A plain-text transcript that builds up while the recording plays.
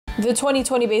The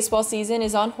 2020 baseball season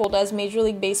is on hold as Major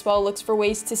League Baseball looks for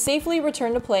ways to safely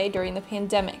return to play during the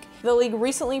pandemic. The league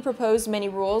recently proposed many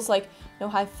rules like no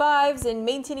high fives and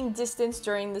maintaining distance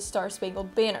during the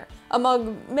Star-Spangled Banner.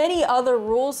 Among many other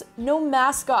rules, no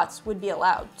mascots would be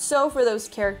allowed. So for those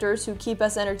characters who keep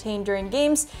us entertained during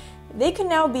games, they could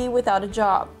now be without a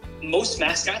job. Most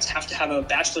mascots have to have a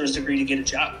bachelor's degree to get a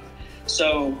job.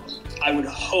 So I would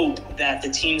hope that the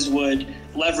teams would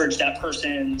leverage that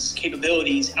person's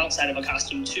capabilities outside of a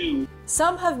costume too.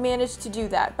 Some have managed to do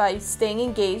that by staying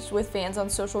engaged with fans on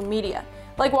social media,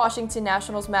 like Washington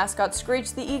Nationals mascot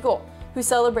Screech the Eagle, who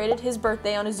celebrated his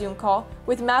birthday on a Zoom call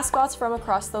with mascots from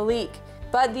across the league.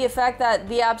 But the effect that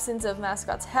the absence of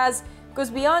mascots has goes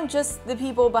beyond just the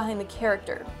people behind the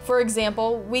character. For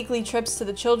example, weekly trips to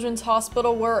the Children's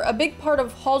Hospital were a big part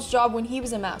of Hall's job when he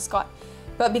was a mascot.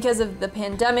 But because of the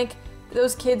pandemic,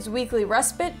 those kids' weekly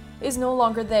respite is no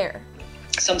longer there.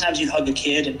 Sometimes you hug a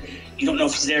kid and you don't know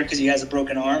if he's there because he has a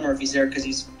broken arm or if he's there because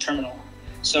he's terminal.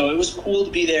 So it was cool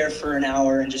to be there for an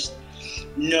hour and just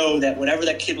know that whatever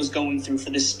that kid was going through for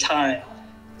this time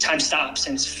stops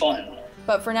and it's fun.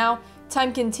 But for now,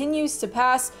 time continues to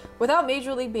pass without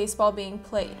Major League Baseball being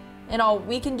played. And all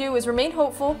we can do is remain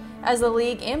hopeful as the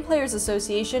League and Players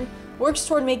Association works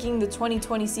toward making the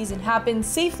 2020 season happen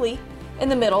safely in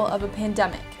the middle of a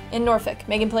pandemic. In Norfolk,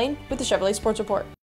 Megan Plain with the Chevrolet Sports Report.